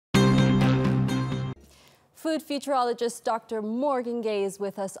Food futurologist Dr. Morgaine Gaye is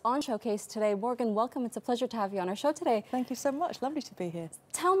with us on Showcase today. Morgaine, welcome. It's a pleasure to have you on our show today. Thank you so much. Lovely to be here.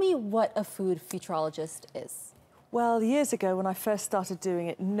 Tell me what a food futurologist is. Well, years ago when I first started doing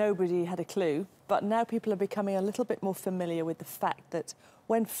it, nobody had a clue, but now people are becoming a little bit more familiar with the fact that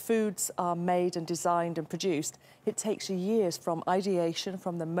when foods are made and designed and produced, it takes years from ideation,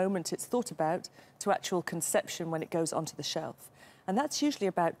 from the moment it's thought about, to actual conception when it goes onto the shelf. And that's usually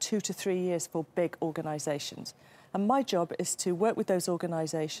about 2 to 3 years for big organisations. And my job is to work with those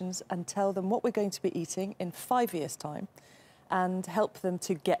organisations and tell them what we're going to be eating in 5 years' time and help them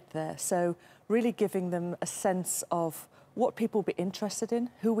to get there. So really giving them a sense of what people will be interested in,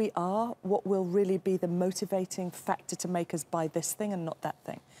 who we are, what will really be the motivating factor to make us buy this thing and not that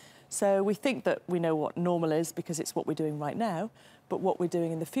thing. So we think that we know what normal is because it's what we're doing right now, but what we're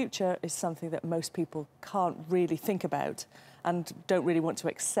doing in the future is something that most people can't really think about and don't really want to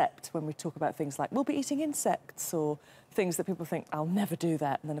accept when we talk about things like we'll be eating insects or things that people think, I'll never do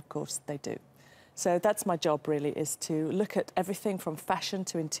that, and then of course they do. So that's my job really, is to look at everything from fashion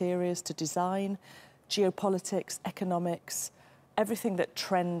to interiors to design, geopolitics, economics, everything that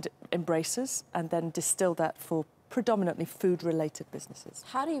trend embraces, and then distill that for predominantly food-related businesses.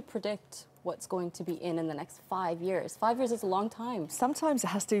 How do you predict what's going to be in the next 5 years? 5 years is a long time. Sometimes it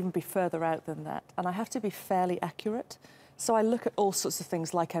has to even be further out than that, and I have to be fairly accurate. So I look at all sorts of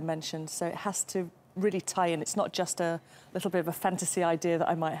things, like I mentioned, so it has to really tie in. It's not just a little bit of a fantasy idea that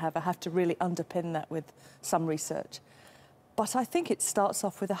I might have. I have to really underpin that with some research. But I think it starts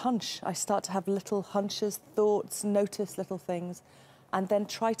off with a hunch. I start to have little hunches, thoughts, notice little things, and then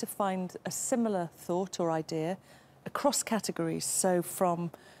try to find a similar thought or idea across categories. So from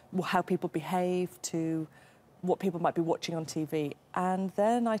how people behave to what people might be watching on TV. And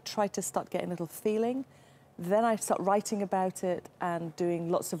then I try to start getting a little feeling. Then I start writing about it and doing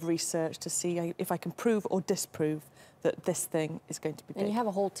lots of research to see if I can prove or disprove that this thing is going to be big. And you have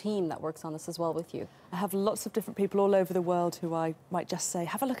a whole team that works on this as well with you. I have lots of different people all over the world who I might just say,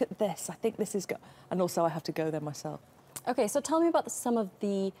 have a look at this, I think this is good. And also I have to go there myself. Okay, so tell me about some of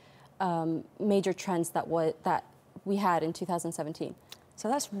the major trends that we had in 2017. So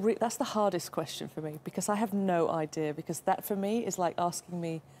that's the hardest question for me, because I have no idea, because that for me is like asking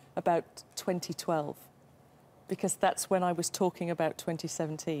me about 2012. Because that's when I was talking about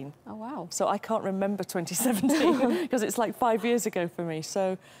 2017. Oh, wow. So I can't remember 2017 because it's like 5 years ago for me.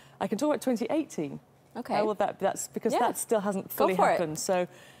 So I can talk about 2018. Okay. Well, that's because that still hasn't fully happened.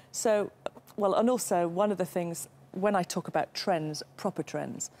 Well, and also one of the things, when I talk about trends, proper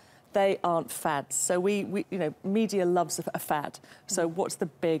trends, they aren't fads. So you know, media loves a fad. So what's the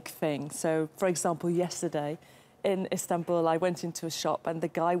big thing? So, for example, yesterday in Istanbul, I went into a shop and the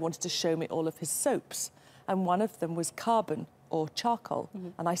guy wanted to show me all of his soaps. And one of them was carbon or charcoal.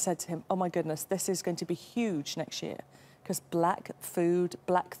 And I said to him, oh my goodness, this is going to be huge next year, because black food,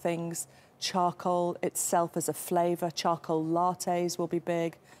 black things, charcoal itself as a flavour, charcoal lattes will be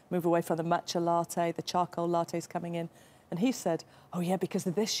big. Move away from the matcha latte, the charcoal lattes coming in. And he said, oh yeah, because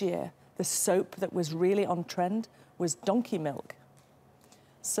this year, the soap that was really on trend was donkey milk.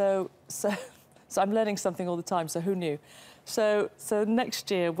 So I'm learning something all the time, so who knew? So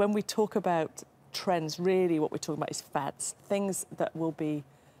next year, when we talk about trends, really what we're talking about is fads, things that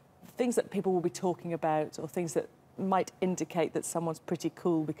people will be talking about, or things that might indicate that someone's pretty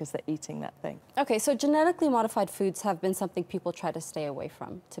cool because they're eating that thing. Okay, so genetically modified foods have been something people try to stay away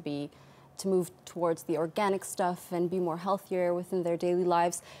from, to move towards the organic stuff and be more healthier within their daily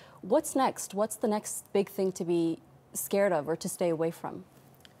lives. What's next? What's the next big thing to be scared of or to stay away from?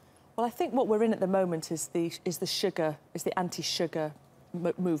 Well, I think what we're in at the moment is the anti-sugar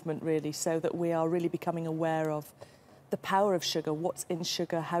movement, really, so that we are really becoming aware of the power of sugar, what's in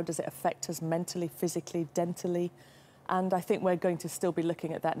sugar, how does it affect us mentally, physically, dentally. And I think we're going to still be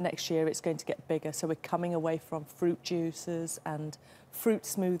looking at that next year. It's going to get bigger. So we're coming away from fruit juices and fruit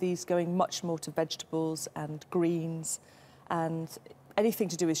smoothies, going much more to vegetables and greens. And anything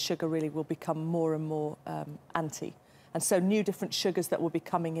to do with sugar really will become more and more anti. And so new different sugars that will be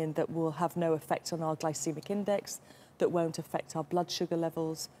coming in that will have no effect on our glycemic index, that won't affect our blood sugar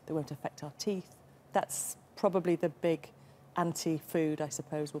levels, that won't affect our teeth. That's probably the big anti-food, I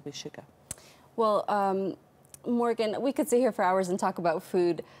suppose, will be sugar. Well, Morgaine, we could sit here for hours and talk about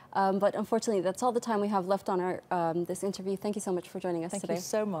food, but unfortunately that's all the time we have left on our this interview. Thank you so much for joining us today. Thank you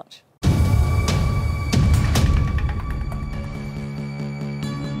so much.